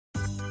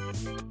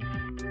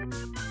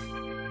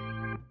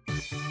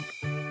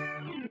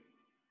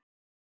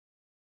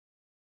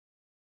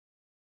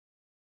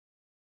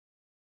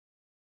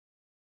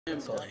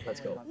So let's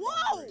go.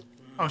 Whoa!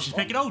 Oh, she's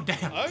picking. Oh,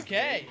 damn.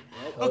 Okay.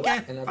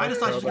 Okay. I just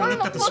thought she was gonna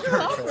lift up the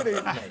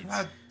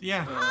skirt.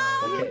 Yeah.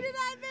 Okay.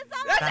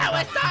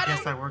 I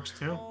guess that works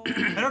too.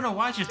 I don't know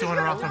why she's throwing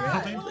her off the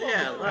building.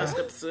 Yeah, last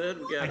episode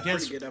we got I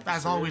guess, a pretty good episode.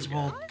 as always,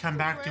 we'll come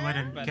back to it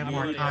and get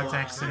more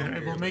context, and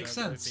it will make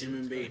sense.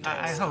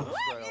 I hope.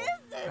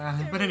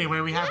 But anyway,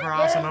 we have our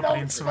awesome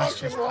opening, so let's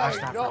just watch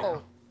that for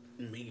now.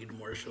 Maid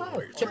War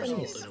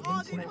Japanese.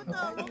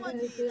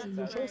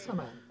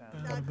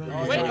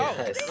 Wait,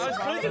 I was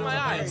closing my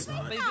eyes. They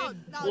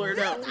did blurred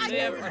out.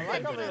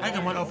 I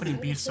can one opening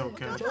be so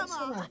good.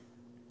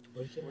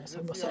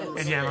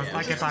 And yeah,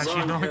 like I thought, she's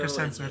no longer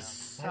censored,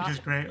 which is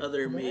great.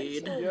 Other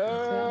maid. Name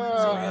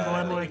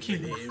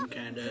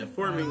Kind of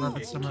forming a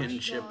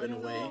kinship in a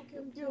way.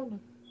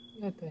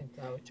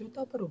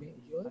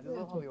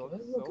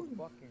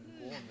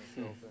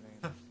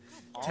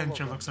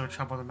 Tension looks so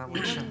troubled in that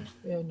one shot.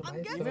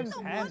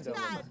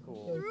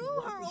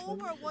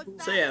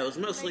 So yeah, it was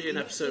mostly an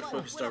episode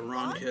focused on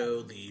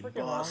Ronco. The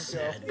boss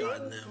had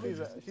gotten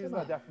them,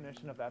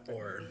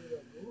 or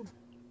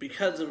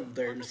because of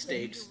their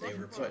mistakes, they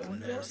were put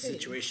in a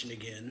situation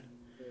again.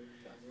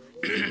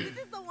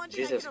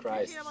 Jesus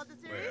Christ. Well,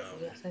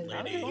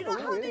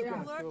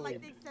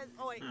 lady.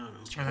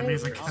 Try that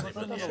music.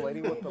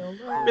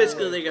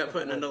 Basically, they got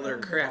put in another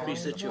crappy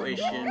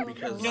situation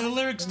because the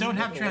lyrics don't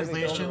have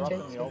translation,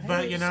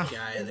 but you know,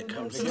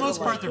 for the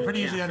most part, they're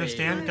pretty easy to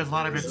understand because a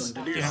lot of it's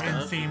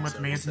in theme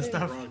with maids and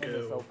stuff.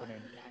 Ronco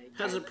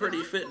has a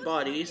pretty fit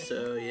body,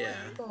 so yeah,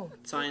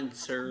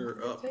 signs her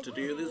up to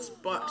do this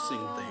boxing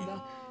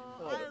thing.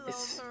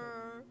 It's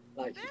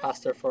like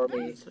faster for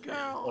me.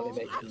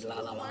 Only making la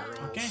la la.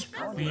 Okay,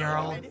 we are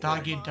all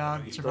doggy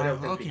dog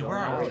survival. Okay, where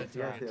are we?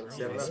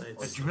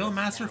 A drill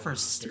master for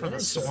the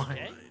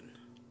swine.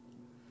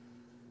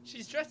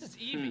 She's dressed as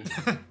Evie.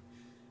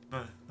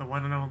 the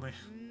one and only.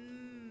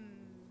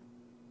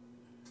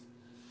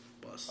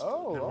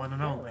 Oh, The one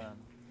and only.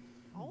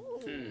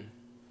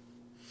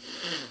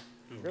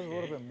 Here's a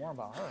little bit more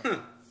about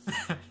her.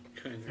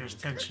 There's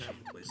tension.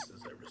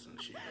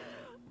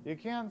 You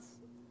can't.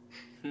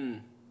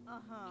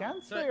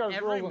 Can't So say our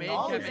every girls maid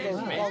are cafe is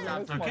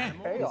based on Okay.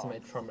 It's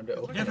made from the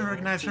You have to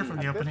recognize her from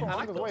the opening. This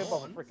one's way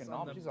above a freaking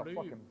knob. She's a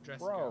fucking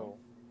pro.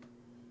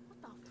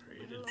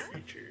 Created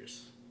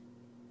creatures.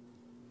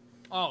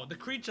 Oh, the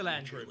Creature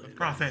Land group.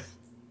 Profit.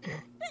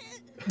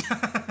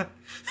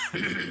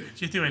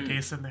 She threw a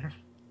case in there.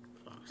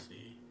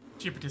 Foxy.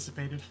 She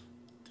participated.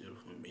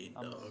 Beautiful maid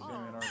I'm dog. assuming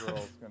our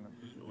girl's gonna.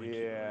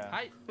 Yeah.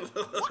 Hi.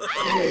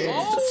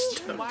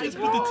 Oh my Put the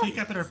god.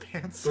 teacup in her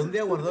pants. ¿Dónde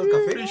ha guardado el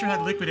café? Pretty sure it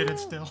had liquid in it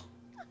still.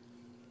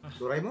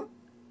 ¿Doraemon?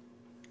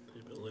 The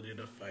ability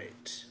to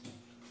fight.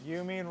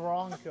 You mean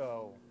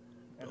Ronco?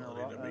 And a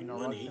Ability to make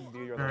Russian money.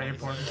 beauty are the Very ones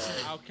important.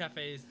 that- Our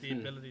cafe is the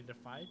ability to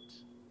fight.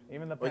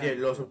 Even the Oye,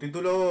 los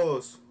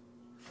subtítulos.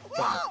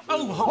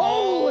 Oh,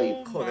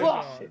 Holy Joder.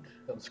 fuck! shit.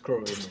 Don't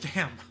screw with me.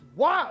 damn.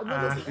 What?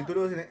 Los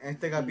subtítulos en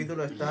este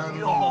capítulo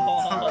están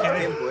a Okay.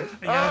 tiempo, Yeah,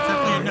 that's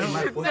definitely Muy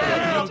mal a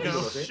puestos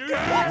los subtítulos,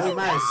 no-go. Muy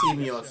mal,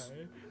 simios.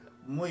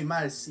 Muy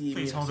mal, simios.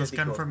 Please hold this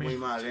gun for me. Muy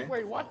mal,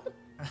 Wait, what?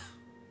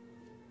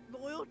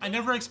 I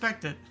never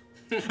expected.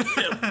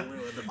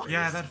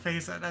 Yeah, that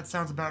face, that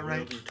sounds about right.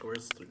 Loyalty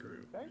towards the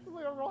group.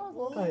 Thankfully, our wrong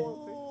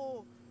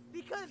loyalty.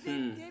 Because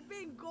they've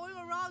been going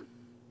around.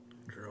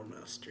 Girl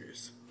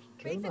masters.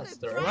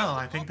 Killmaster. Well,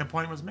 I think the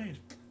point was made.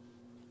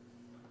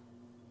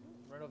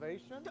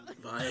 Renovation?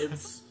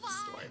 Vibes.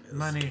 Slightness.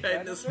 Money.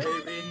 Kindness,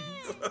 maybe.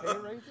 Pay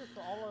raises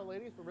to all our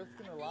ladies for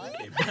risking their lives?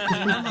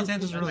 None of those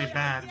answers are really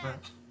bad,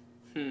 but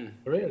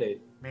Really?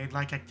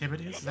 maid-like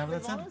activities, is that what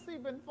They've that said? honestly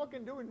been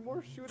fucking doing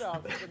more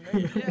shootouts than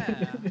they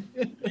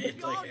Yeah.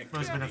 Made like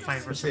Must have been a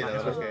fight for Sí, la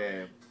verdad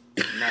survival.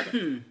 es que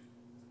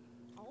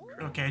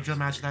nada. Okay, drill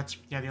match, that's,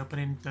 yeah, the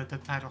opening, the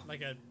title.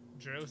 Like a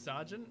drill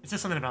sergeant? It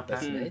says something about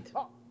That's that. made?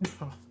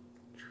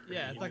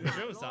 Yeah, it's like a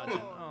drill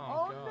sergeant.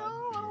 Oh Oh god. no, I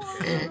don't want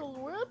to get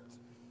whipped.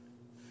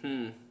 I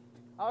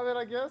mean,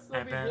 I guess it'll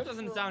I be bet. good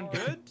Doesn't for sound our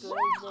good. girls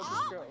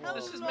that go-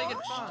 Let's just make it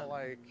fun.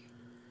 Like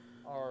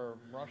our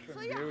Russian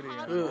beauty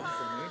how and do you-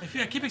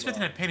 Russian I keep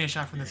expecting a penny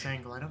shot from this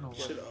angle, I don't know why.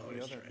 should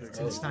always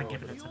try. It's not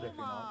giving it to me.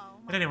 Wow.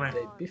 But anyway,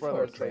 Before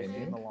Brother, in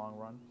training. the long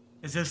run.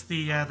 is this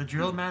the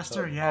drill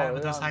master? Yeah,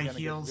 with those high It's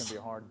heels. gonna be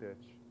a hard ditch.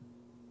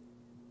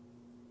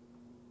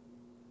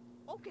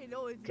 Okay,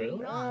 no, it's Drill?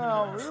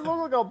 not. Yeah, you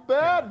look like a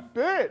bad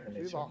bitch.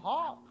 She's a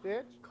hot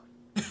bitch,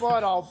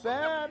 but a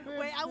bad bitch.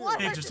 Wait, I too. want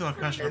Pigs are still a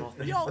questionable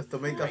thing. Yo, Pues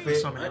tomé wait, café,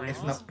 So many es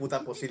una puta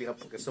posilga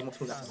porque somos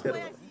una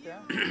cerda.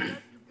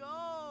 let's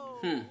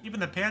go. Even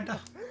the panda?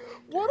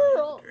 What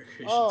are?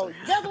 Oh,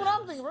 that's what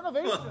I'm thinking.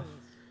 Renovations.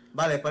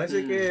 Vale,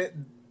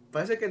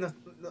 parece que nos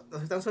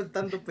están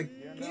soltando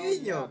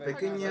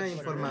pequeña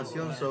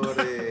información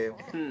sobre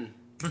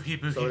Boogie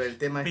boogie. sobre el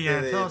tema But este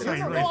yeah, de tell us how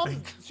you really No,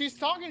 think. she's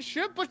talking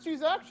shit, but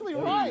she's actually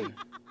right.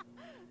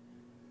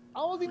 I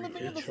was even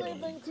thinking the same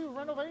thing too.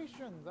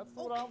 Renovations. That's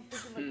what I was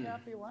thinking the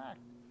cafe lacked.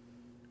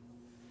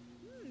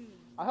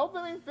 I hope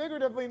they mean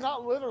figuratively,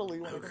 not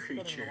literally when Oh, it comes to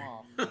cutting creature.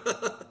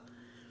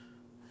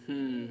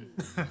 them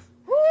off.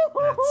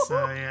 That's,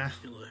 yeah.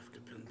 Your life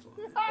depends on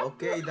it.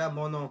 Ok, da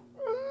mono.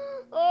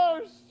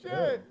 Oh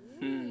shit!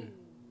 Hmm.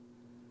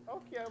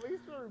 Okay, at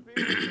least we're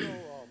being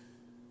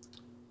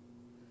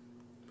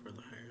For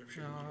the higher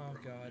option. Oh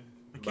god.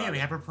 Okay, we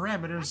have our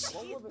parameters.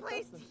 What He's was the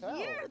placed test and tell?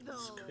 here, It's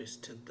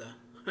though. cost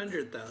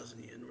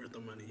 100,000 yen worth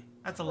of money.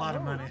 That's a lot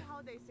of money.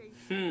 How they say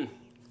Hmm.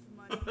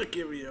 money. I'll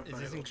give you a Is this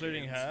final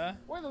including chance. her?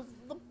 Wait,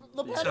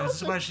 the So this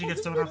is why she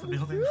gets thrown off the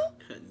building.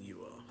 Cutting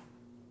you off.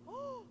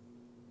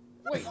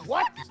 Wait,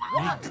 what?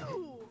 What?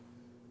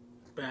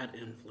 Bad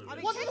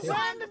influence. What did the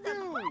panda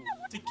do?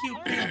 It's a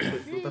cute panda.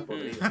 Fruta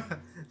podrida.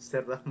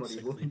 Cerdas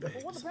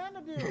moribundas. What did the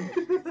panda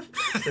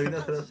do? Se vino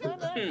a hacer The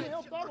panda actually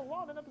helped out a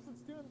lot in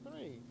episodes 2 and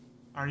 3.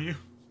 Are you?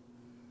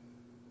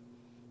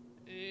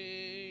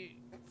 Eh,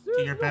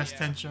 Do your best,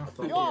 Tencho.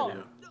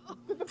 Yo,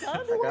 did the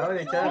panda Acaba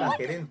de echar a la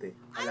gerente,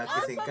 a la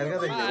que se encarga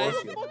del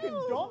negocio. fucking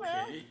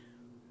dumbass? Okay.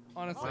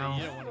 honestly, Well.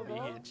 you don't want to be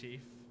here,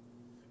 Chief.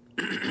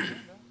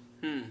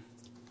 Hmm.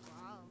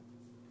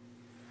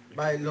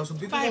 Vale, los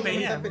subtítulos no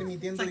me están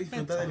permitiendo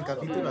disfrutar del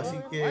capítulo, así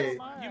que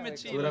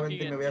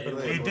seguramente me voy a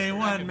perder Hey, el day gozo.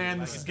 one, man.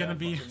 This is gonna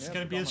be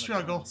a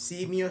struggle.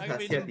 Simios Like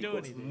we didn't do asiáticos,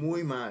 anything.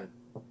 muy mal.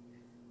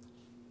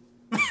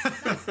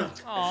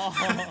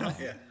 Oh.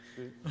 Yeah.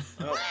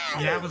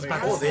 Yeah, I was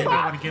about to say I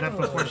want to get up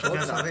before she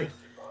does Otra it. vez.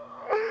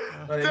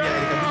 Vale, mira,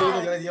 el capítulo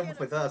 1 ya le dimos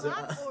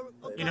petadas.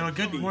 You know, a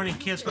good morning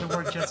kiss would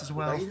work just as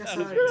well. Ahí la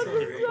sabe,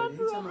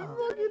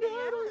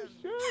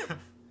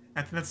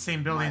 I think that's the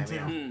same building too.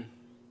 Hmm.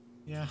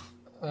 Yeah.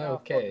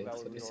 Okay,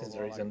 so this is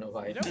the reason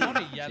why You don't want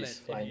to yell she's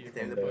it flying if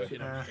from you, the, you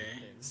know,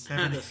 Okay.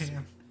 7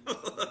 a.m.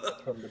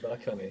 from the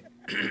balcony.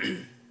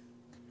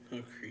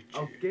 Oh, creature.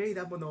 Ok,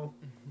 vámonos.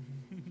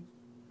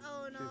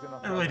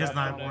 Oh It really does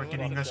not work in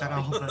English at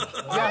all, but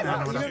I don't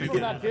know what I'm Even from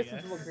thinking. that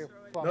distance, look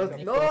No,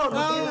 fucked no, up.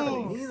 no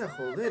tiene la comida,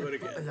 joder.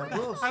 El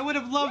arroz. I would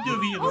have loved to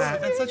have eaten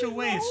that. That's such a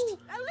waste.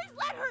 At least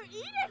let her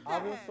eat it. I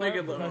will Look serve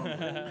at the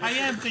them. I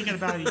am thinking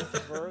about it.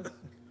 first,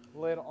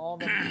 laid all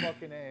them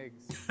fucking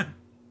eggs.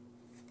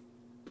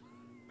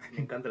 Me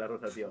encanta el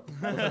arroz, tío.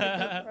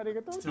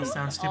 Still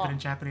sounds stupid in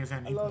Japanese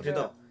and I love Por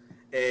cierto,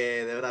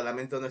 de verdad,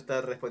 lamento no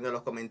estar respondiendo a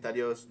los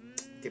comentarios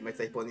que me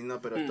estáis poniendo,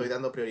 pero estoy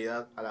dando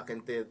prioridad a la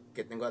gente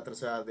que tengo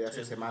atrasada de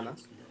hace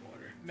semanas.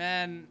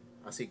 Man,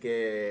 Así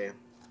que,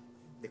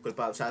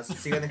 disculpad, o sea,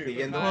 sigan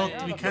escribiendo. well,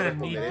 we kind of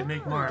need to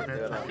make more of De it.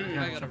 verdad. but, I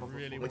yeah, gotta trouble.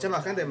 really Mucha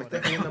más gente me está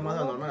escribiendo más de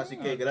lo normal, así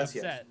que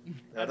gracias. upset. De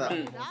verdad.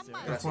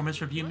 Gracias. Performance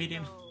review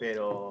meeting.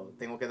 Pero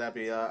tengo que dar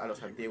prioridad a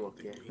los antiguos,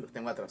 que los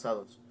tengo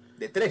atrasados.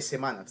 De 3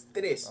 semanas,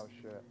 3. Oh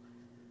shit.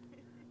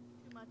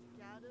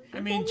 I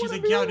mean, she's a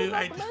gyaru.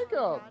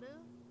 Makeup.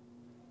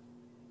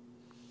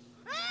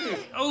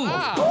 Oh,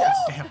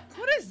 Ah. damn.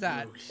 What is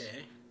that?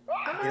 Okay.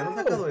 ¿Y dónde han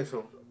sacado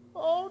eso?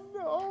 Oh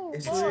no.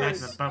 It's Eso smacking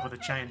es... the butt with a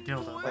giant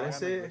dildo.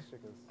 Parece...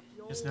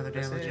 Just another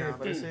day on the job.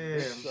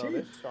 Parece... So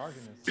this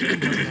charging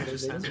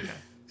is. Exercise, okay.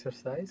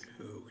 Exercise?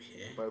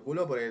 Okay. Por el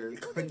culo, por el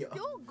coño.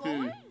 Still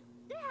going?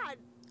 Dad.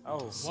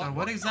 Oh. So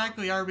what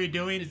exactly are we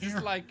doing Is this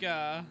here? like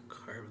Carve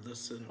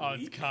this in a oh,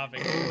 it's week.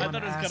 carving. I thought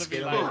it was gonna be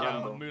Ask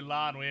like it.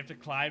 Mulan, where you have to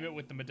climb it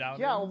with the medallions.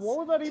 Yeah, what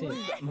would that even?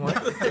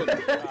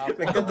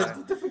 Me encanta el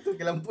puto efecto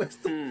que le han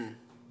puesto. Hmm.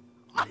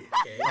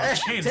 Okay.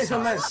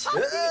 Chainsaw Man.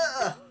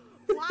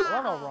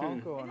 I don't know,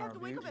 Ronco and I'd our have to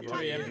wake up at 10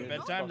 10 a.m.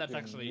 bedtime, that's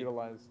actually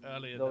utilize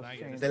earlier those than I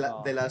get.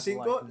 De las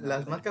 5,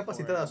 las más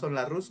capacitadas son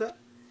la rusa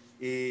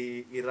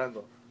y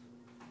Rango.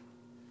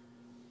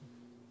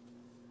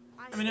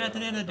 I mean, at the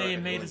end of the day, a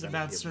maid is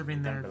about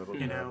serving their,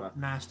 you know,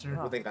 master.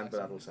 No te encanta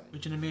la rusa.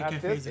 Which in a maid At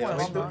cafe this is point,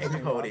 just... momento es mi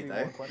favorita,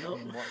 I'd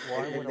be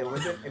more El questioning de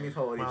momento es mi Well,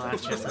 favorita.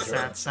 that's just a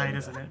sad sight,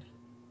 isn't it?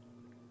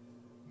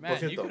 Man, you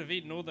cierto. could have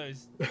eaten all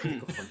those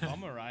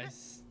bomber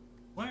rice.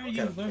 Why are you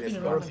Claro, lurking eres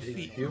around my He's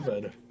feet?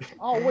 human.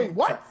 Oh wait,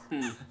 what?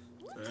 Yeah.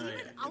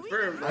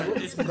 Confirmed. Algo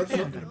que no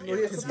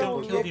tiene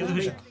sentido Kill the porque un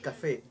illusion.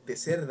 café de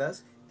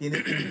cerdas tiene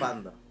un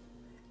panda.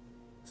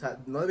 O sea,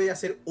 no debería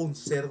ser un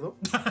cerdo.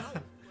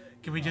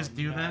 Can we just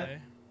do that?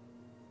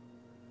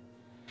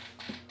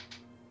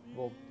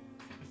 Well,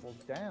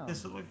 damn.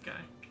 This little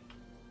guy.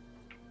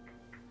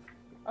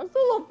 I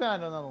still love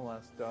Panda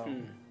nonetheless, though.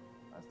 Hmm.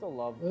 I still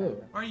love Ew.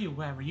 Panda. Why are you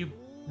wet? Were you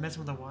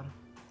messing with the water?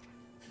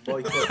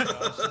 Boicot.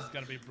 Oh, she's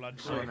gonna be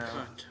bloodshot.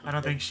 I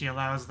don't think she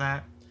allows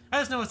that. I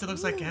just noticed it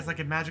looks like it has like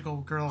a magical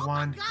girl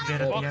wand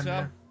bit at the end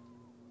there.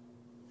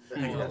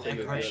 Like a little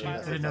egg heart shape. I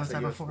didn't notice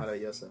that before.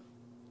 Maravillosa.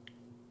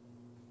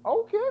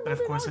 Okay, But of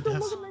maybe course not it to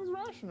does. look at things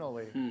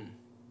rationally. Hmm.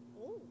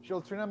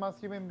 She'll treat him as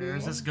human Where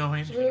is beings, this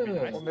going?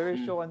 Yeah. or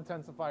maybe she'll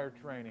intensify her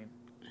training.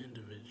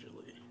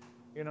 Individually.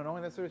 You know,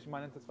 knowing this series, she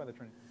might intensify the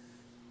training.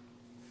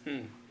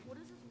 Hmm. What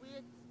is this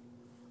weird?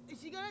 Is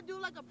she gonna do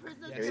like a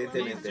prisoner?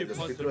 Evidentemente, los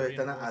títulos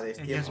están a I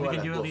guess destiempo we a can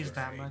las do at least 12.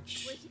 that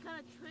much. Where she kind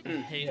of I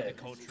tricked hate Yeah, the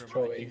culture of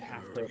throw like, you it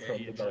have from to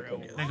be the a drill.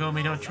 balcony.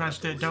 Nagomi, don't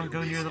trust it. Don't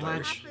go near the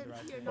ledge.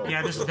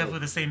 Yeah, this is definitely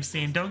the same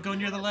scene. Don't go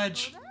near the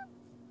ledge.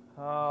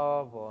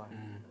 Oh boy.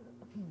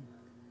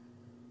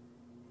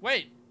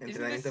 Wait,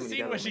 isn't this the Entrenamiento scene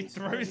militar where she de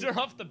throws her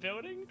off the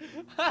building?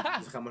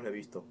 Jamás lo he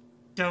visto.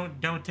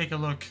 Don't take a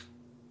look.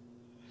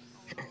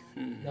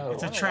 No.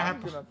 It's a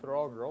trap.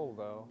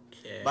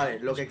 Vale,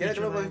 lo que queda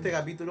claro con este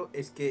capítulo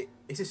es que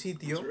ese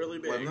sitio, o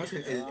al menos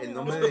el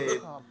nombre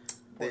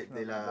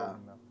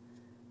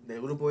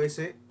del grupo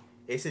ese,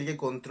 es el que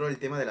controla el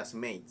tema de las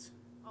maids.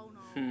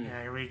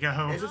 There we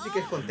go. Eso sí que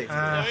es contexto.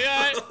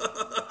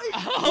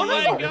 Oh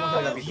my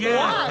god! Yeah,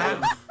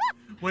 that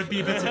would be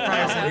a bit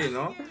surprising. Sí,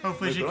 ¿no?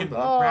 Hopefully she can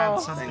Pronto. grab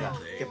something. Venga,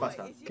 ¿qué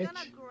pasa?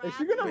 Is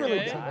she gonna really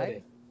Okay.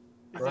 die?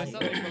 Is there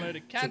something below to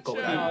catch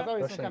cobra. No, I her? thought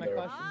it was some Russian kind of bear.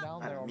 question down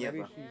there, or maybe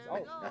Mierda. she's.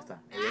 Ya está,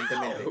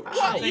 evidentemente.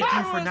 Thank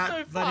you for That not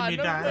was so letting fun. me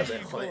No die. way you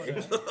Joder, caught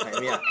her. madre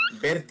mía,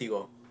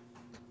 vértigo.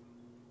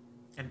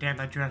 And damn,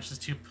 that dress is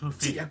too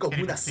poofy. Chilla como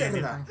Can't una even see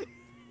cerda. anything.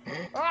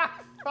 Yeah,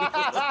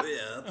 that's the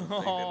thing to do.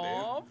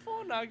 Aw,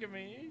 poor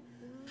Nagami.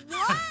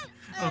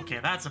 Okay,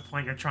 that's a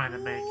point you're trying to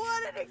make.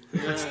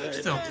 Yeah,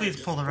 Still, please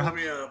pull her up.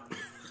 me up.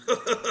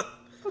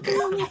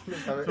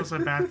 Feel so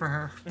bad for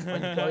her.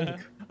 Oink, oink.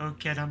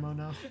 Okay,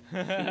 Damono.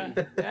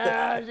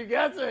 Yeah, she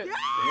gets it.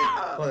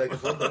 Joder, qué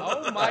fuerte.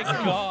 Oh my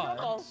god.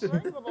 Oh,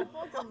 strength of a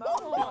fucking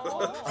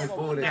metal. Ay,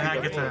 pobre. Yeah, I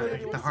chica, get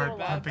pobre. the heart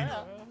pumping,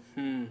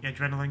 the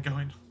adrenaline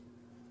going.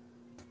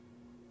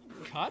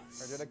 Her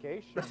Cuts?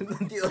 dedication. No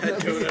entiendo I nada.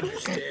 don't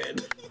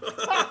understand.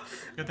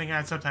 Good thing I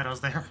had subtitles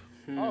there.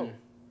 Oh.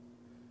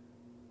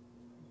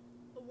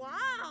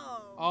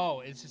 Wow.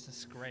 Oh, it's just a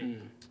scrape.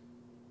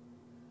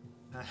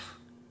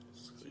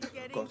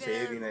 Getting Conseguir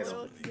there, dinero.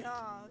 bro. Yeah.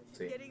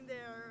 Sí. Getting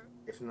there.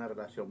 Es una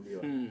relación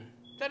viva.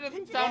 That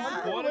doesn't sound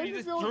important. You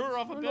just threw her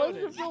off a building.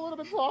 Relationship feel a little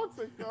bit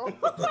toxic, though.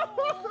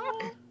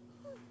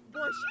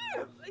 Boy,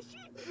 she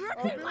I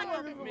dripping feel like like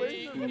a this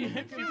Me, relationship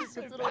it feels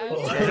so consider bad. O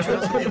sea,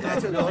 he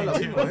hecho todo lo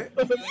mismo, ¿eh?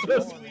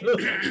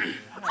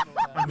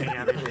 Okay,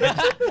 yeah,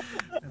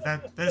 that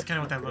is kind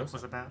of what that look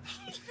was about.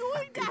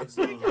 doing that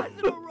 3 times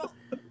in a row.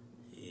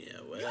 Yeah,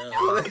 well.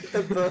 Joder,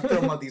 están todas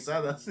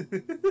traumatizadas.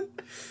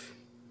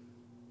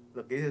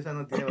 Lo que dices ya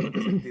no tiene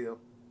bastante sentido.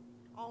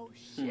 Oh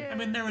shit. I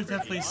mean, there was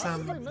definitely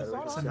some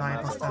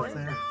valuable stuff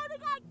there.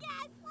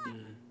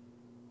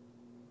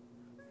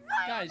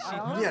 Guys, she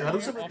Mira, la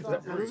luz off the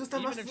está roof.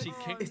 más, Even if she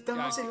kicked, está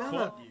más helada.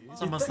 caught you.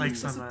 It's almost like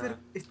some,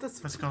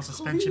 what's it called,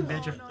 suspension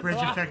bridge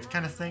effect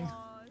kind of thing.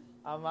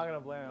 I'm not gonna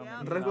blame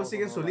him. Rango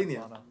sigue en su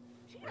línea.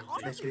 Oh,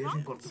 La experiencia es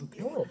importante.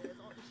 No.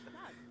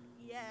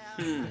 yeah.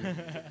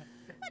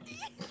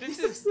 This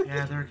is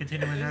Yeah, they're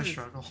continuing their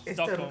struggle. Este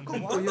Stockholm. arroz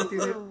con pollo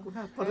tiene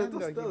una pared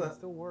Panda, you can tostada.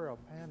 still wear a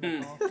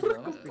panda costume.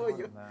 There must be more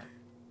than that.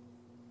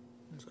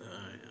 So,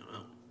 yeah,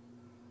 well.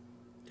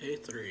 Day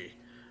 3.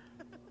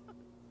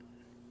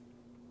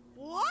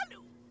 What?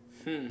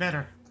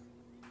 Better.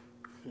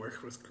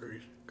 Work with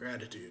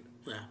gratitude.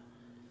 Yeah.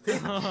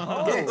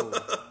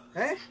 ¿Qué?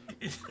 ¿Eh?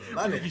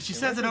 Vale. She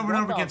says it over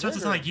and over again, starts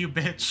to sound like you,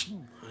 bitch.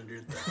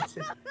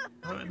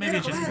 100,000. Maybe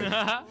it's just me.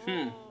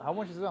 How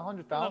much is it?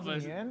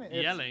 100,000 yen?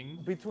 It's yelling.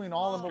 between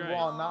all of them, Great.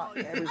 well, not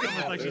every It's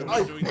single like she's thing.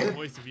 not doing the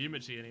voice of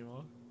Yumichi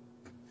anymore.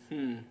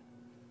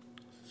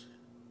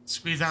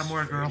 Squeeze out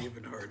more, girl.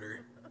 Even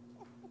harder.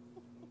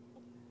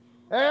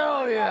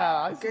 Hell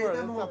yeah! I swear,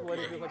 this demo. stuff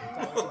lady feels like it's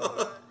telling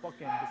me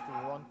fucking just to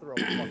run through a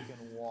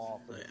fucking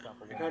wall for Oh, this yeah. stuff.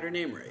 I got her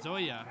name right.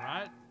 Zoya,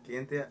 right?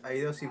 Cliente ha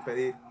ido sin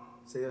pedir.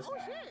 Serios. Oh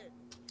shit.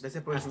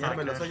 Gracias por That's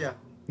enseñármelo, not good. Soya.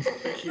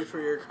 Thank you for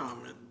your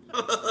comment.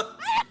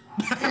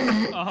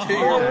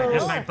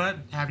 Here's my butt.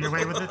 Have your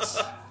way with it.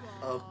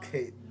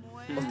 Ok.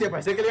 Hostia,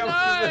 parecía que le íbamos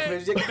a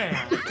referencia.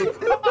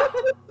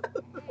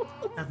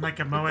 That's like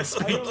a Moa I don't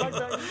speaking. like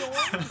that. You don't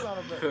want this out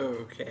of it.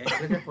 Okay.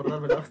 Gracias por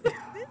darme la hostia.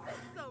 This is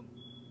some.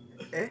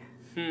 ¿Eh?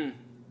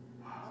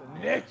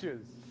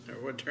 Snitches.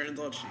 What turns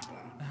on sheep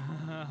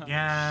on?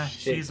 Yeah,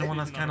 she's the one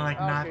that's kind of like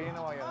not Okay, you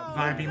know what? Yeah,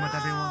 vibing with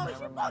everyone.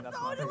 Never mind, that's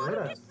not Oh, fair.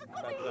 what is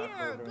over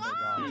here,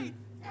 guys?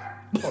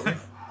 Joder.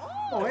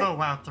 Oh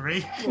wow,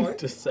 3.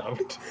 To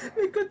sound.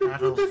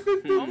 That'll,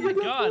 Oh my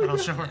god. that'll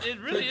show her. It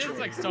really is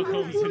like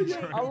Stockholm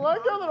Syndrome. I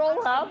like how they're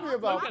all happy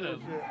about Look at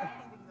this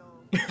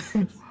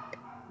him. shit.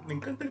 Me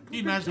encanta el Can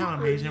you imagine how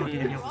amazing it would be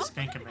to be able to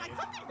spank a maid?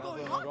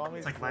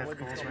 It's like life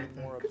goals right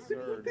there. More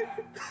absurd.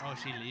 Oh, is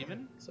she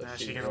leaving? So Is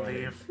she's she gonna running.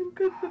 leave?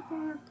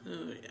 Oh,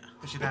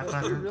 yeah. Is she that Should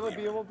better? we really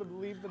be able to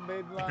leave the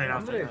maid Great line?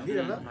 outfit. Hombre,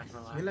 mírala. I'm not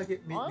gonna lie. Mírala, Honestly,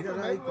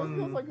 mírala ahí maybe it feels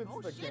con... like it's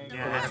the gang.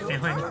 Yeah, I had a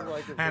feeling.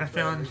 I had a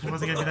feeling it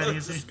wasn't gonna be that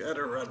easy. Just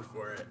gotta run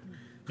for it.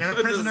 Yeah,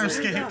 the prisoner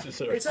escaped.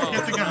 Deserves You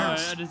have to go No, home.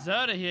 a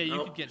deserter here,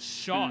 you Oh. could get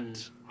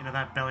shot. You know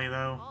that belly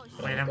though.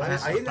 Wait, I'm Vale,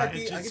 just, ¿alguien de it's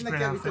aquí, just ¿alguien a de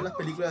great aquí ha visto outfit. las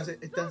películas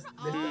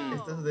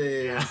estas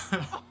de Yeah.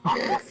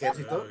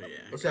 ejército? Oh,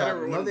 yeah. O sea,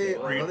 no de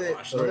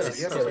la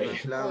tierra, pero en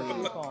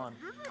plan... Con.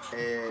 She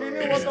knew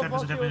Eh, what This the episode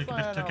fuck she definitely was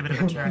saying. took a bit of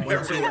a turn.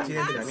 bueno, sí, sí, de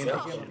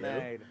entrenamiento.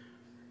 Maid.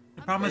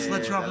 The problem is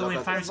let's drop only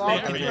 5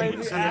 spanking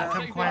me, so you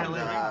come quietly.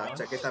 La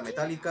chaqueta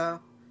metálica.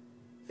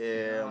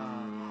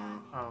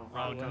 Oh,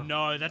 Oh no.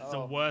 no, that's the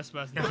worst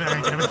person. Yeah,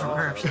 very good from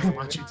her if she doesn't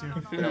want you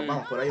to. Pero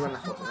vamos, por ahí van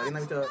las cosas. ¿Alguien ha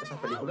visto esas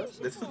películas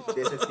de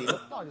ese estilo?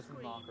 I'll just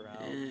knock her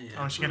out.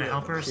 Oh, is she gonna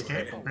help her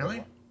escape? Really?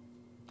 I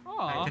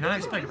Aw. did not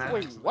expect that.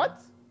 Wait,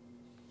 what?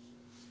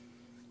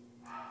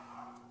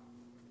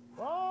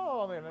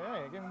 Oh, I mean,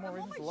 hey, give me more The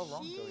reasons to moment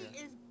love she Ronco,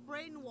 yeah. is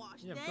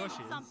brainwashed, Yeah, of then course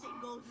she is. something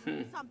goes.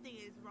 Something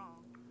is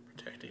wrong.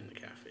 Protecting the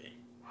cafe.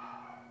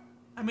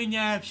 I mean,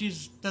 yeah, if she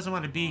doesn't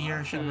want to be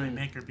here, shouldn't really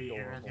make her be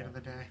here at the end of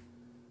the day.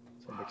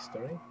 Some big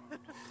story.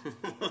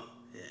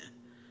 Yeah.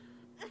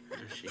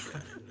 If she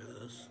got into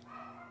this.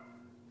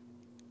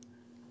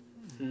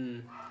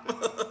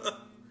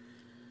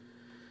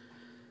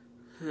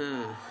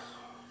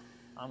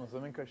 I'm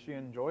assuming because she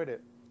enjoyed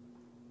it.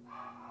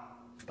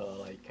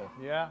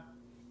 Yeah.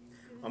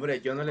 Hombre,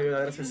 yo no le veo la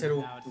gracia hacer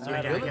un... Yo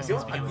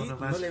aquí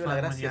no le veo la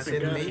gracia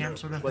hacer un main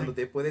cuando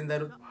te pueden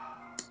dar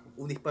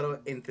un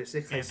disparo entre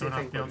ceja y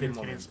ceja en cualquier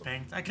momento.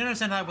 I can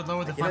understand that would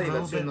lower the Aquí la fun a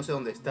little diversión bit. no sé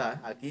dónde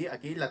está.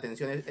 Aquí la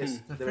tensión es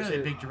It's a debe fairly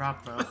ser... big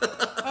drop, though.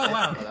 Oh,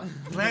 wow.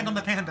 Land on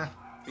the panda.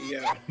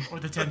 Yeah. Or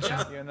the tension.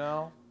 You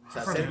know? O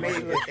sea, ser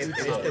main en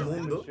este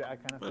mundo I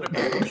kind of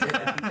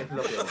es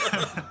lo peor.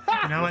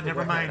 You know what?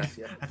 Never mind.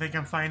 I think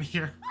I'm fine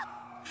here.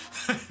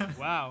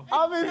 Wow.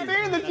 I mean,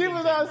 seeing the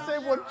Chivas on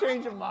stage would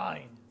change your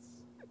minds.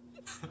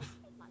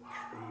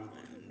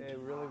 It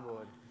really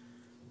would.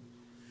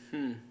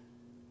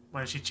 Why,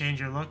 did she change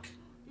your look?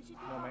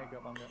 No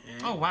makeup on that.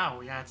 Oh, wow.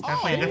 Yeah, it's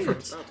definitely a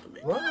difference.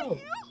 Wow.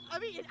 I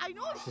mean, I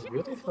know She's she.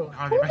 beautiful.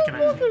 Hardly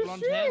recognize you.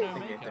 Blonde hair, no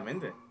makeup.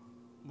 Evidentemente.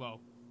 Well,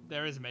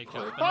 there is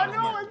makeup. But I not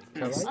know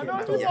as it. much. I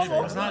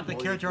know It's not the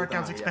character arc I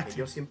was expecting.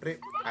 Yo siempre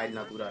al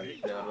natural, de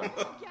verdad.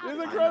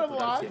 It's incredible.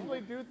 I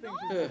actually do think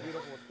she's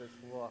beautiful with this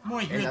look. The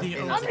more you hear the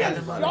En O's las and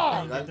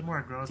películas the more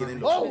it grows on tienen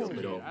me. los ojos,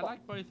 pero... I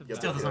like both of them.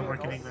 Still doesn't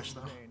work in English,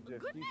 though.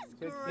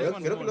 Creo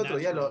que el otro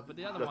día lo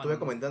estuve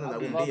comentando en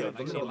algún video.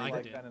 ¿Dónde lo Like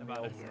comenté? it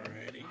about it.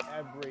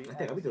 Alrighty.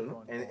 Este capítulo,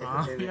 ¿no? En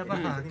Yeah, but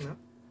 ¿no?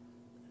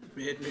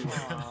 Made me I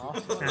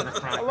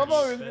love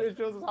how it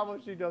shows us how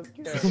much she does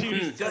care.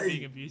 She's still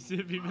being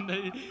abusive, even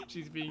though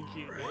she's being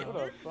cute. What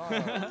a song.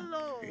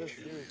 This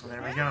series Well,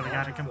 there we go. We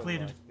got it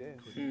completed.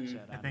 is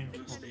I think,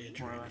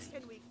 more or less.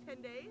 10 weeks,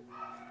 10 days.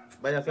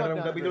 Vaya, fue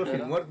un capítulo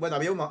sin muerte. Bueno,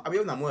 había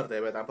una muerte,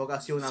 pero tampoco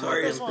ha sido una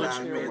muerte en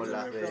plan como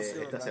las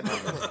de esta semana.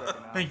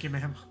 Thank you,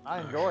 ma'am. I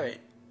enjoy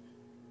it.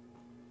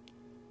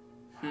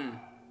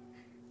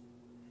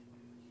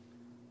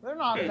 They're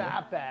not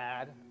that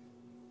bad.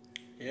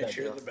 Yeah,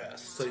 you're the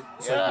best. There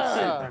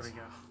Yeah. we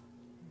go.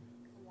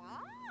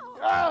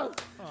 Wow.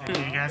 Yes. And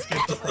you guys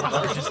get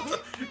just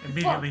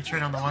immediately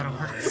turn on the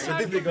waterworks.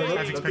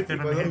 As expected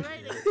of me. You're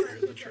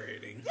the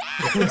trading.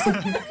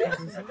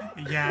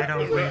 Yeah, I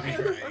don't blame you.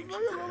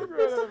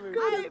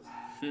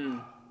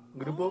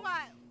 Grupo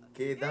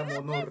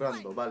Quedámonos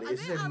Rando, vale,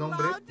 ese es el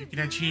nombre. You can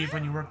achieve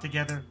when you work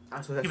together.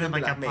 Asociación Even de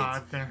like las a mates,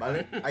 pod there.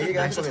 ¿vale? Ahí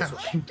llegáis con eso.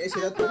 Ese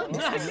dato es muy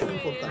No,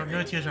 importante.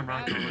 no tears, I'm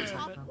wrong. I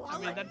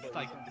mean, that's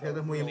like. Ese dato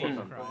es muy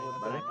importante,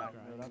 ¿vale?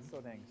 That's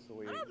so dang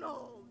sweet. I don't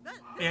know. That,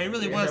 Yeah, it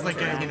really was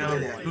like a,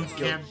 boot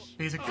camp,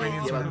 basic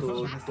training Lleva sort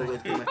todo, of todo el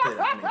tema este de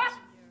las mates.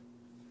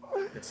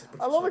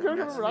 I love the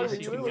character from She Riley.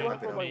 can Really get went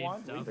for like made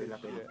one. stuff Estoy en la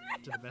pelea.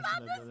 to the best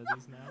of their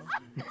abilities now.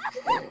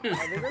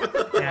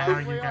 Yeah, how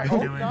are you guys I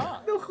hope doing?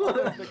 not.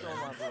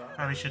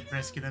 Probably should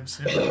rescue them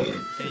soon. Okay,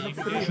 you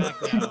can go back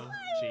now,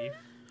 Chief.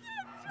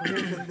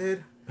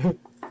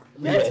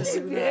 Voy a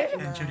encender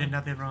And you did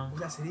nothing wrong.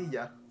 una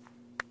cerilla.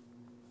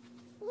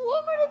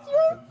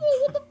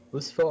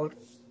 Whose fault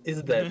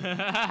is that?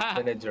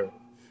 Manager.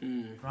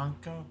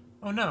 Bronco?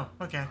 Oh no,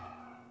 okay.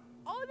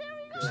 oh, there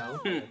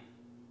we go.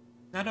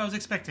 Not what I was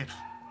expecting.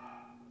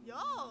 Yo.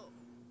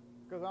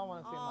 Because I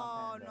want to see my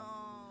Oh, panda. no.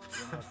 You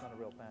know, it's not a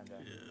real panda.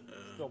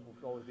 Still will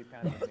always be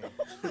panda to me.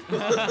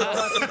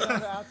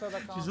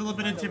 She's a little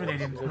bit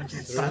intimidating when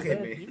she's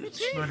Sáquenme.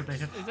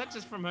 motivated. Is that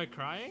just from her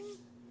crying?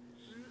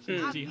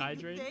 She's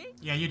dehydrated?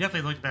 Yeah, you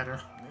definitely look better.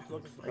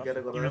 Hay que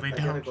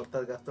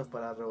recortar gastos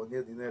para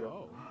reunir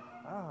dinero.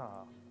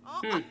 Oh.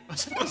 Ah.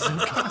 Was it a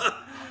bazooka?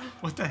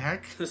 What the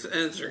heck? This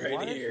ends Why right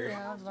does she here.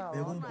 have that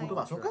 ¿Tengo un on puto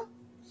my bazooka?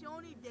 She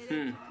only did it to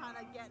kind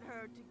of get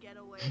her to get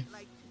away,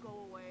 like to go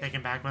away.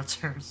 Taking back what's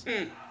hers.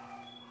 Why?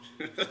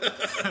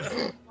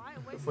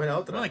 Fue la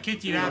otra. Well, the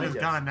kid you had is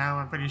gone now,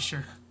 I'm pretty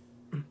sure.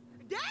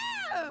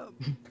 Damn!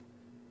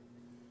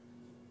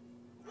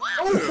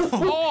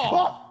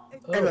 Oh!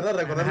 Es verdad,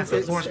 recordamos That's a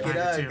que force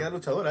era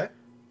luchadora,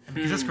 And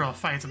because this girl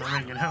fights in the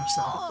ring,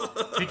 so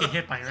if you get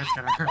hit by her, it's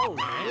gonna hurt. Oh,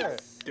 yeah.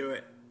 Do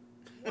it.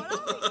 What are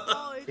we?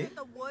 Oh, is it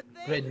the wood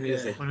thing? Great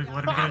music. What are we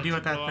gonna do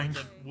with that Go thing? off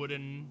the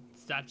wooden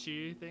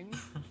statue thing?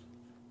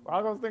 I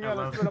was thinking I of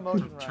the love split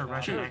emotion right her now.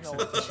 Russian There's no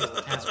accent that she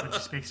way. has when she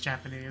speaks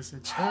Japanese.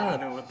 It's, Ah,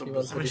 know what the he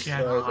wants I to wish she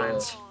had destroy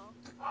lines.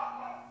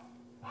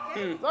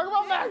 Talk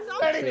about Max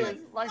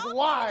Benedict. Like,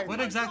 why? What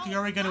exactly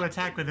are we going to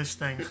attack with this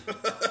thing?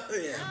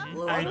 Yeah.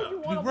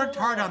 We worked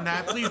hard on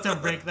that. Please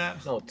don't break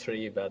that. No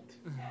tree, but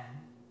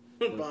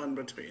Bond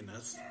between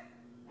us.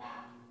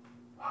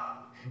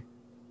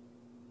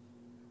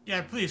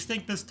 Yeah, please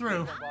think this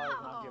through. Bob does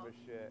not give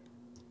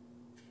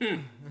a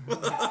shit.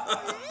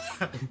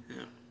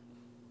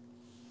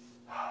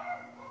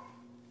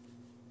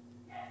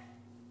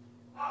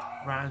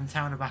 Rotten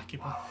town of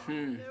Akiba. There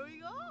we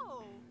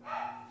go.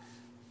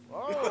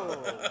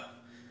 Oh.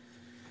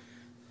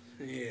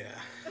 Yeah.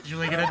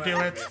 Julie gonna do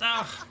it.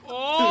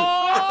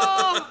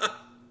 Oh!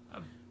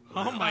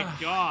 Oh my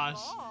gosh.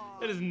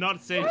 It is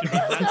not safe to be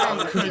How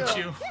that. could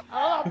you?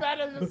 Oh, that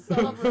is just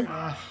celebrating.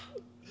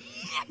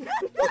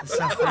 The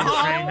suffering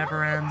train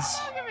never ends.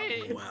 Look at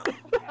me. Wow.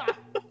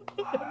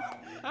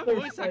 That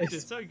voice actor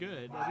is so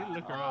good. I didn't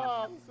look Oh,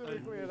 around. I'm super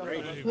clear.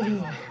 Great. I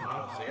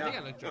think I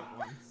looked up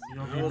once.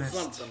 You'll That be was missed.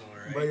 something,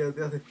 alright. Varios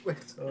días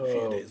después. A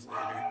few days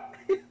later.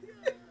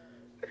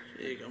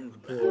 Here you come to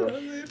the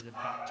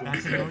back. Back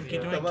to the Donkey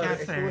Esta Doink madre,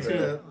 es como si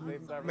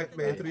Cafe.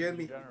 me destruyeron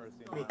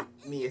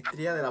mi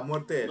estrella de la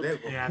muerte del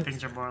ego. Yeah,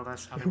 things are more or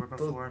less how they were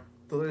before.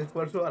 Todo el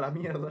esfuerzo a la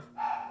mierda.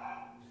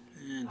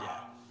 And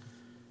yeah.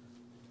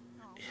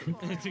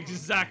 That's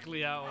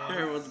exactly how it was.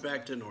 Everyone's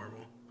back to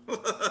normal.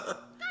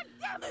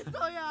 Damn it,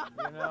 Zoya!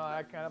 You know,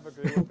 I kind of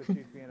agree with the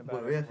chief being a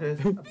Volví a bad hacer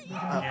a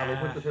lo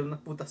vuelto a ser unas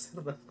putas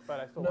cerdas. but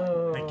I still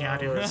No. The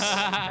Gaudi was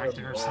back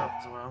to herself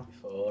as well.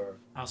 Before.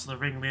 Also the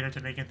ringleader to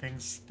making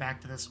things back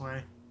to this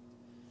way.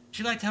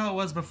 She liked how it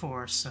was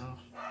before, so...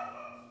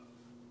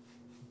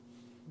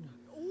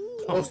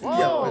 Hostia,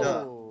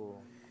 cuidado.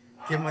 Whoa!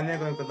 Qué manera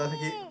que me encontraste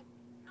aquí.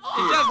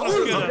 It does look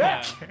good on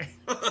her. Okay.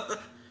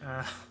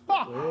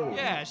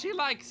 Yeah, she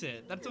likes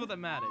it. That's all that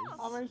matters.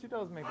 I mean, she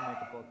does make the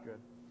makeup look good.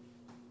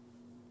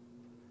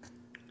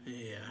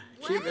 Yeah.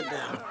 Keep it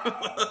down.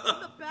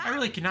 I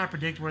really cannot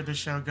predict where this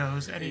show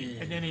goes in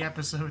any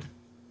episode.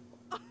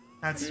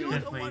 That's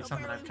definitely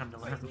something I've come to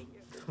learn.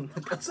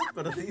 Una casa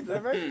They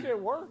perdida. make shit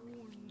work.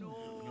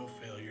 No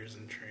failures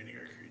in training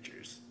our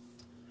creatures.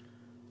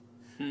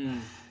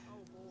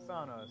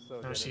 Sana is so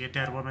Oh, good. is she a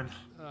dead woman?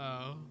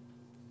 Oh.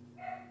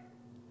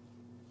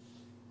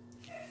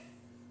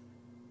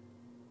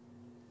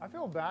 I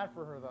feel bad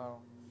for her though.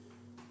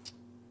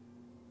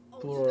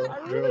 Poor I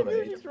girl really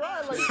did. mate. She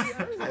tried. Like,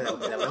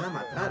 La van a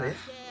matar, eh.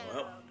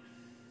 Well,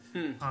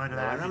 Oh, no, La van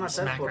a that matar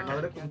smack por her no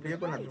haber dead. cumplido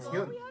con la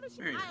misión.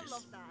 very I nice.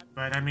 love that.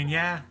 But I mean,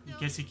 yeah, I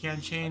guess you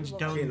can't change Sí,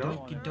 ¿no?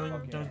 donkey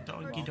doink.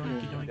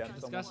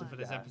 Discussion for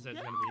this episode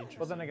is going to be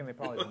but then interesting. again, they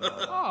probably didn't know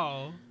that.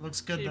 Oh, Looks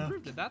she good though.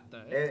 improved at that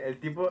though. El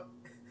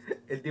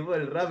tipo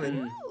del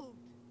ramen.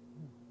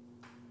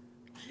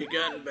 You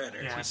gotten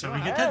better. Yeah, so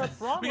Yeah, we that's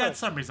we got progress.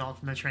 some result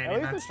from the At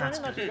training. least the That's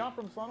training that she good. got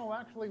from Sono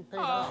actually paid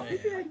Oh. off.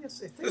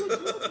 Está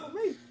igual como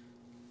May.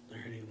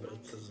 Learning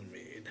loads is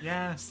made.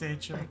 Yeah, stay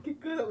chill. Qué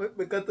cara,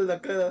 me encanta la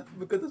cara,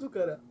 me encanta su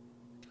cara.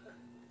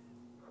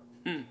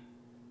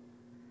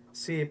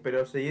 Sí,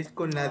 pero seguís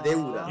con la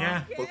deuda.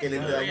 Yeah. Porque el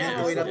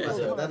entrenamiento era para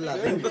soltar la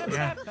deuda.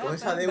 Yeah. Con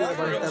esa deuda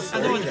para estar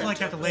I don't feel perdida. like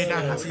I have to lay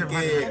down Así after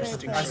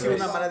que ha sido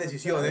una mala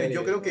decisión, ¿eh?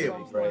 Yo creo que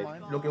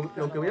lo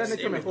que hubieran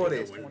hecho mejor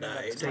es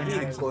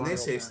seguir con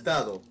ese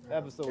estado,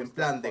 en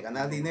plan de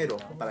ganar dinero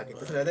para que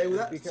pase la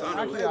deuda, y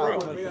luego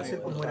volver a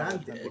ser como era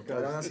antes, porque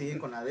ahora van a seguir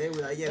con la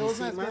deuda ahí It was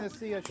nice encima. getting to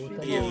see a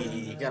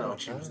Y claro,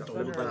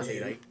 van a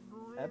seguir ahí.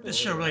 This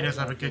show really does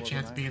have a good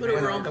chance of being But there.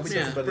 overall, capítulo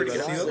yeah, súper pretty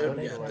good divertido.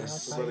 episode. Yeah, this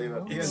Súper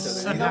divertido,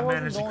 Somehow entretenido.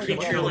 managed to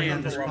creaturely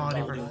end this quality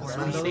Dando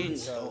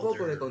performance. un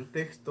poco de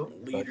contexto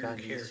leader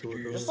characters.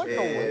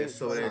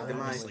 sobre el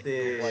tema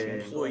de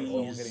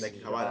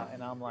Akihabara.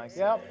 And I'm like,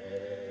 yep.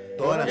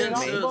 Todas las And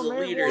so the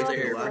leader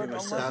there War pretty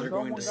much says they're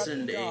going to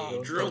send a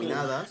drill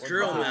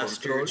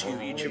master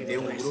to each of de the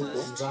un grupo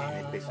places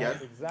especial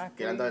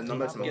que le han dado el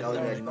nombre, se me acaba de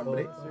olvidar el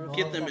nombre.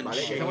 get them in Vale,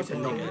 shape. tenemos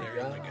el nombre.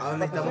 Together, like, Ahora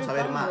necesitamos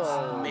saber más de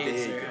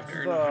mates ellos.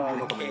 after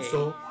Cómo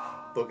comenzó,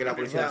 por qué la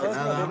policía no hace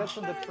nada.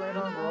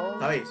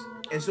 ¿Sabéis?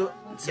 Eso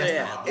So ya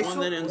yeah, está. the one Eso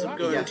that ends up ya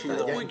going está. to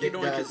the Oinky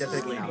Doink is Ya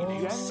this lady terminamos.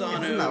 named Es un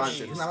Sano.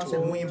 avance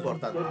muy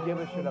importante.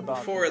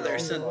 Before they're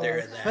sent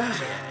there, that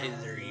yeah,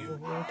 either you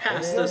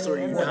pass this or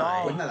you Pues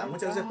die. nada,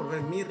 muchas gracias por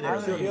ver mi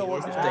reacción.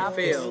 If they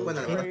fail,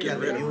 Bueno, la verdad es que get las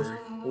rid of reviews her.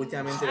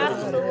 últimamente son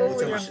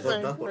mucho más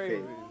cortas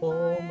porque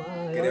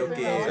creo So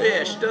que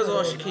yeah, she does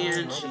all she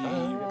can. She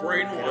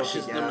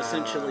brainwashes them creo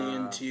essentially que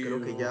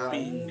into ya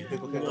being estoy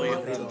cogiendo loyal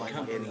más to ritmo the en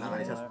company.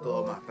 analizar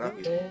todo más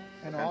rápido.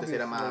 Antes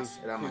era más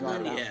largo.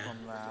 Yeah.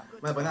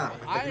 Bueno, pues nada,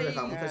 hasta aquí lo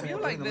dejamos. Muchas I feel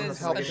gracias. like Nos there's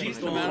vemos a en el She's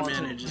the próximo one decent who amount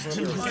manages to to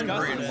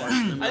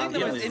brainwash them. I think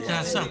that was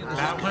Yeah, so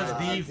that was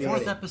the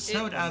 4th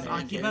episode of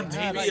Akiba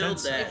Maid Revealed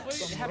War. that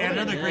And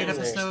another great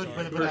episode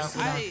without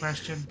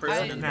question.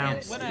 Now,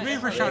 the very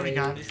first shot we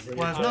got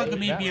was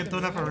Nogami being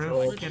thrown off a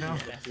roof, you know.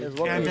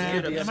 And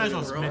I might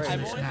as well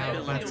mention this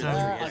now, but this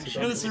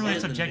is a really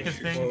subjective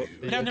thing.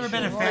 But I've never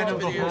been a fan of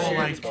the whole,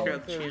 like,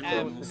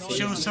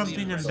 show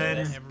something and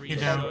then, you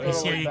know, you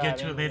see how you get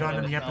to it later on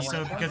in the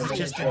episode because it's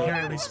just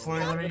inherently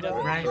spoilery,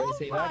 right?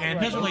 And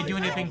it doesn't really do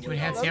anything to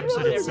enhance the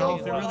episode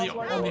itself. It really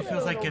only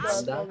feels like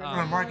it's, from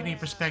a marketing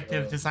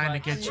perspective, designed to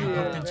get you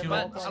hooked into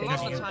it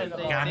because you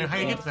gotta know how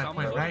you get to that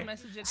point, right?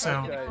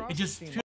 So it just feels